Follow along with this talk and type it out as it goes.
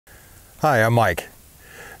Hi, I'm Mike.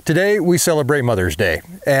 Today we celebrate Mother's Day,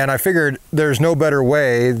 and I figured there's no better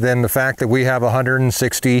way than the fact that we have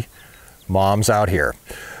 160 moms out here.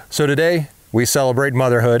 So today we celebrate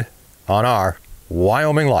motherhood on our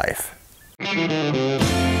Wyoming Life. Happy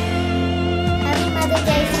Mother's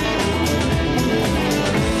Day.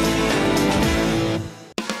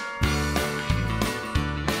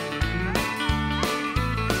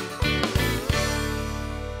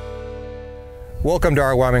 Welcome to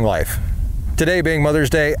our Wyoming Life. Today being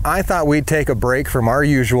Mother's Day, I thought we'd take a break from our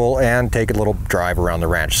usual and take a little drive around the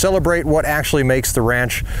ranch. Celebrate what actually makes the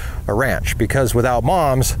ranch a ranch, because without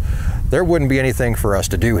moms, there wouldn't be anything for us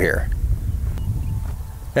to do here.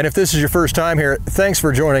 And if this is your first time here, thanks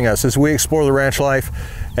for joining us as we explore the ranch life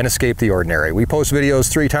and escape the ordinary. We post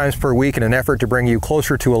videos 3 times per week in an effort to bring you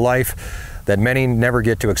closer to a life that many never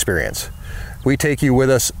get to experience. We take you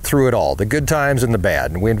with us through it all, the good times and the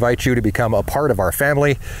bad, and we invite you to become a part of our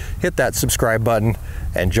family. Hit that subscribe button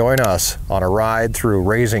and join us on a ride through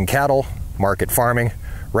raising cattle, market farming,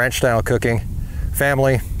 ranch-style cooking,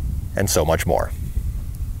 family, and so much more.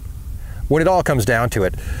 When it all comes down to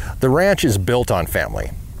it, the ranch is built on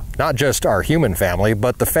family. Not just our human family,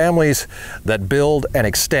 but the families that build and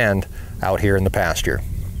extend out here in the pasture.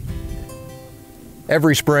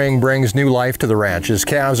 Every spring brings new life to the ranch as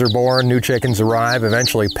calves are born, new chickens arrive,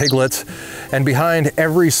 eventually piglets, and behind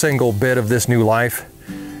every single bit of this new life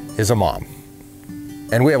is a mom.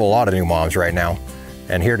 And we have a lot of new moms right now,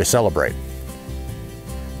 and here to celebrate.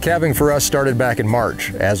 Calving for us started back in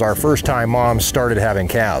March as our first-time moms started having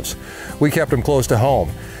calves. We kept them close to home,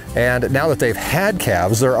 and now that they've had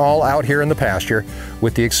calves, they're all out here in the pasture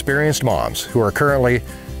with the experienced moms who are currently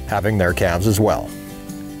having their calves as well.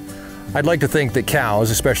 I'd like to think that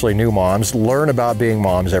cows, especially new moms, learn about being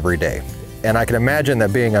moms every day. And I can imagine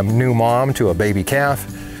that being a new mom to a baby calf,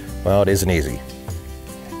 well, it isn't easy.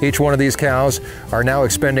 Each one of these cows are now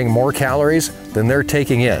expending more calories than they're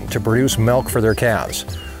taking in to produce milk for their calves.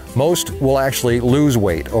 Most will actually lose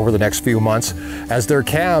weight over the next few months as their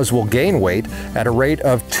calves will gain weight at a rate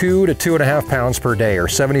of 2 to 2.5 pounds per day, or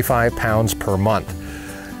 75 pounds per month.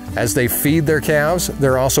 As they feed their calves,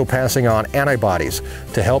 they're also passing on antibodies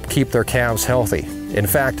to help keep their calves healthy. In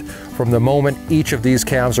fact, from the moment each of these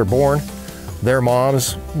calves are born, their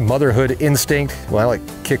mom's motherhood instinct, well, it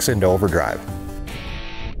kicks into overdrive.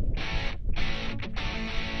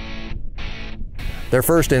 Their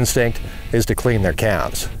first instinct is to clean their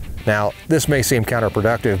calves. Now, this may seem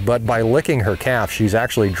counterproductive, but by licking her calf, she's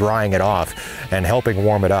actually drying it off and helping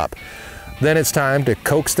warm it up. Then it's time to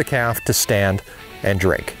coax the calf to stand and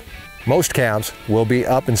drink. Most calves will be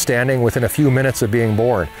up and standing within a few minutes of being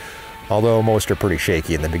born, although most are pretty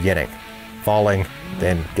shaky in the beginning, falling,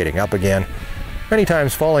 then getting up again, many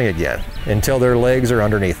times falling again until their legs are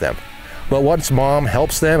underneath them. But once mom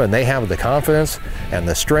helps them and they have the confidence and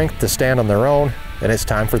the strength to stand on their own, then it's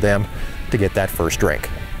time for them to get that first drink.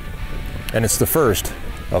 And it's the first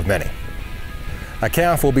of many. A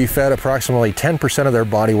calf will be fed approximately 10% of their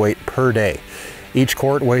body weight per day. Each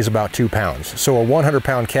quart weighs about 2 pounds, so a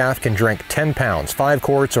 100-pound calf can drink 10 pounds, 5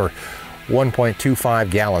 quarts, or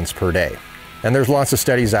 1.25 gallons per day. And there's lots of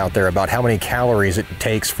studies out there about how many calories it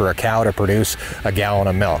takes for a cow to produce a gallon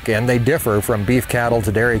of milk, and they differ from beef cattle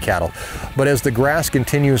to dairy cattle. But as the grass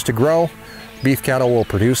continues to grow, beef cattle will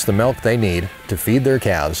produce the milk they need to feed their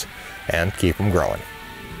calves and keep them growing.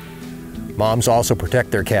 Moms also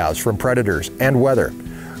protect their calves from predators and weather.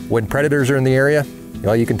 When predators are in the area,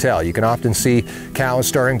 well, you can tell. You can often see cows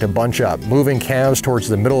starting to bunch up, moving calves towards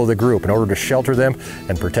the middle of the group in order to shelter them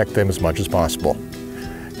and protect them as much as possible.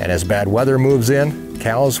 And as bad weather moves in,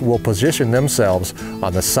 cows will position themselves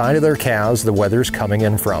on the side of their calves the weather's coming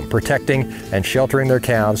in from, protecting and sheltering their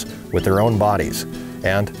calves with their own bodies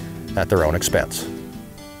and at their own expense.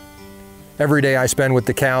 Every day I spend with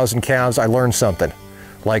the cows and calves, I learn something,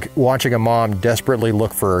 like watching a mom desperately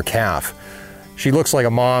look for her calf. She looks like a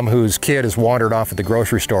mom whose kid has wandered off at the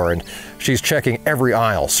grocery store and she's checking every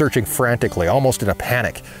aisle, searching frantically, almost in a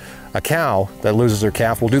panic. A cow that loses her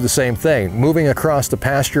calf will do the same thing, moving across the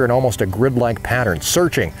pasture in almost a grid-like pattern,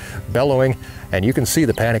 searching, bellowing, and you can see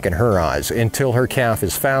the panic in her eyes until her calf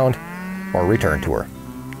is found or returned to her.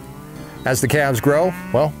 As the calves grow,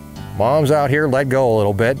 well, moms out here let go a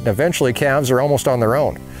little bit, and eventually calves are almost on their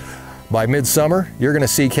own. By midsummer, you're going to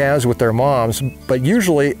see calves with their moms, but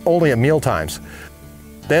usually only at meal times.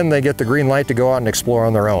 Then they get the green light to go out and explore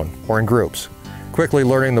on their own, or in groups, quickly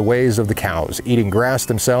learning the ways of the cows, eating grass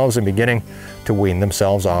themselves and beginning to wean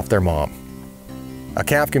themselves off their mom. A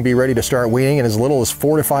calf can be ready to start weaning in as little as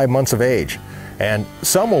 4 to 5 months of age, and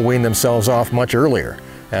some will wean themselves off much earlier,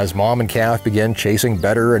 As mom and calf begin chasing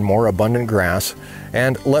better and more abundant grass,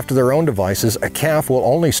 and left to their own devices, a calf will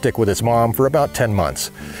only stick with its mom for about 10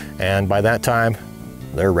 months. And by that time,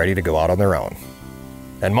 they're ready to go out on their own.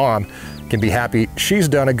 And mom can be happy she's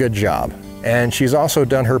done a good job. And she's also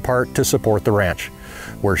done her part to support the ranch,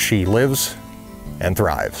 where she lives and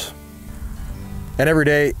thrives. And every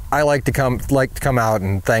day, I like to come out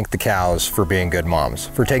and thank the cows for being good moms,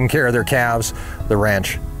 for taking care of their calves, the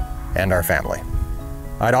ranch, and our family.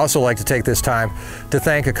 I'd also like to take this time to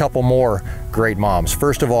thank a couple more great moms.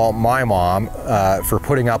 First of all, my mom for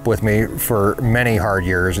putting up with me for many hard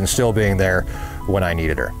years and still being there when I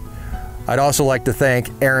needed her. I'd also like to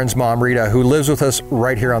thank Erin's mom, Rita, who lives with us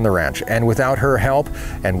right here on the ranch. And without her help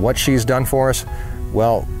and what she's done for us,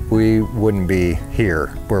 well, we wouldn't be here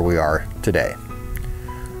where we are today.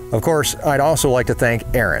 Of course, I'd also like to thank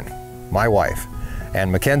Erin, my wife,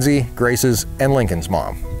 and Mackenzie, Grace's, and Lincoln's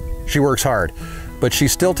mom. She works hard, but she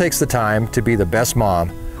still takes the time to be the best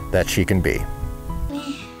mom that she can be.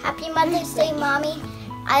 Happy Mother's Day, Mommy.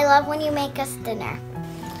 I love when you make us dinner.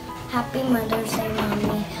 Happy Mother's Day,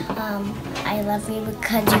 Mommy. I love you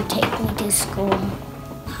because you take me to school.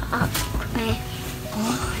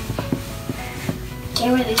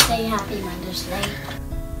 Can't really say Happy Mother's Day.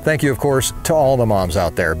 Thank you, of course, to all the moms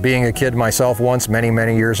out there. Being a kid myself once, many,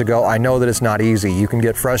 many years ago, I know that it's not easy. You can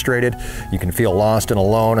get frustrated, you can feel lost and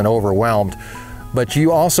alone and overwhelmed, but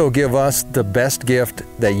you also give us the best gift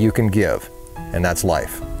that you can give, and that's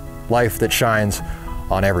life. Life that shines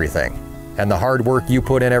on everything. And the hard work you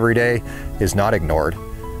put in every day is not ignored.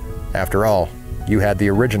 After all, you had the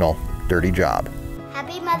original dirty job.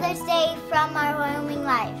 Happy Mother's Day from our Wyoming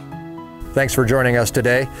Life. Thanks for joining us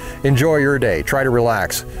today. Enjoy your day. Try to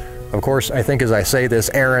relax. Of course, I think as I say this,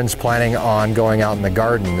 Erin's planning on going out in the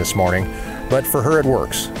garden this morning, but for her it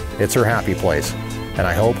works. It's her happy place, and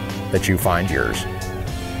I hope that you find yours.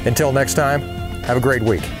 Until next time, have a great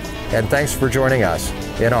week, and thanks for joining us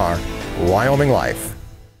in our Wyoming Life.